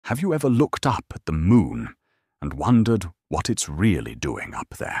Have you ever looked up at the moon and wondered what it's really doing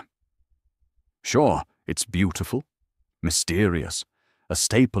up there? Sure, it's beautiful, mysterious, a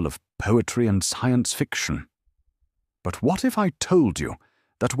staple of poetry and science fiction. But what if I told you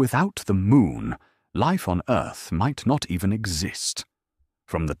that without the moon, life on Earth might not even exist?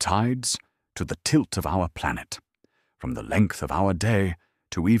 From the tides to the tilt of our planet, from the length of our day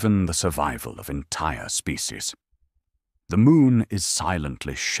to even the survival of entire species. The moon is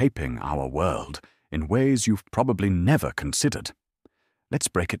silently shaping our world in ways you've probably never considered. Let's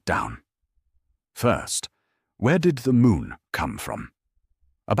break it down. First, where did the moon come from?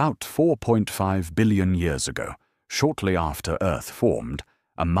 About 4.5 billion years ago, shortly after Earth formed,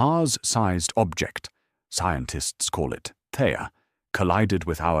 a Mars-sized object, scientists call it Theia, collided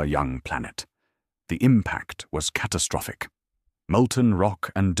with our young planet. The impact was catastrophic. Molten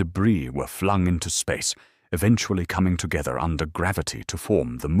rock and debris were flung into space, eventually coming together under gravity to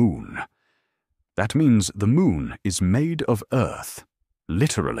form the moon. That means the moon is made of Earth,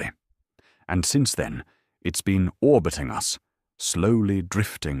 literally. And since then, it's been orbiting us, slowly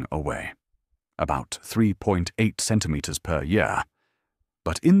drifting away, about 3.8 centimeters per year.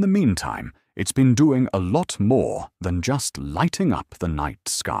 But in the meantime, it's been doing a lot more than just lighting up the night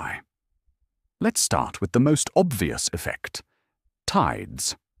sky. Let's start with the most obvious effect: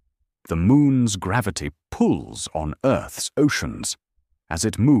 tides. The moon's gravity pulls on Earth's oceans. As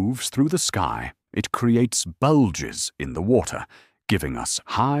it moves through the sky, it creates bulges in the water, giving us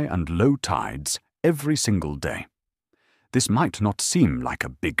high and low tides every single day. This might not seem like a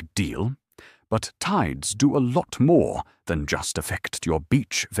big deal, but tides do a lot more than just affect your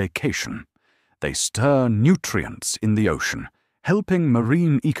beach vacation. They stir nutrients in the ocean, helping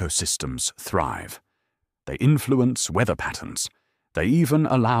marine ecosystems thrive. They influence weather patterns. They even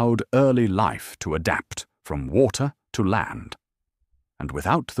allowed early life to adapt from water to land. And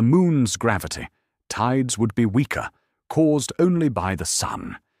without the moon's gravity, tides would be weaker, caused only by the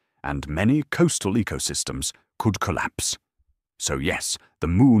sun, and many coastal ecosystems could collapse. So yes, the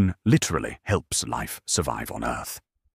moon literally helps life survive on Earth.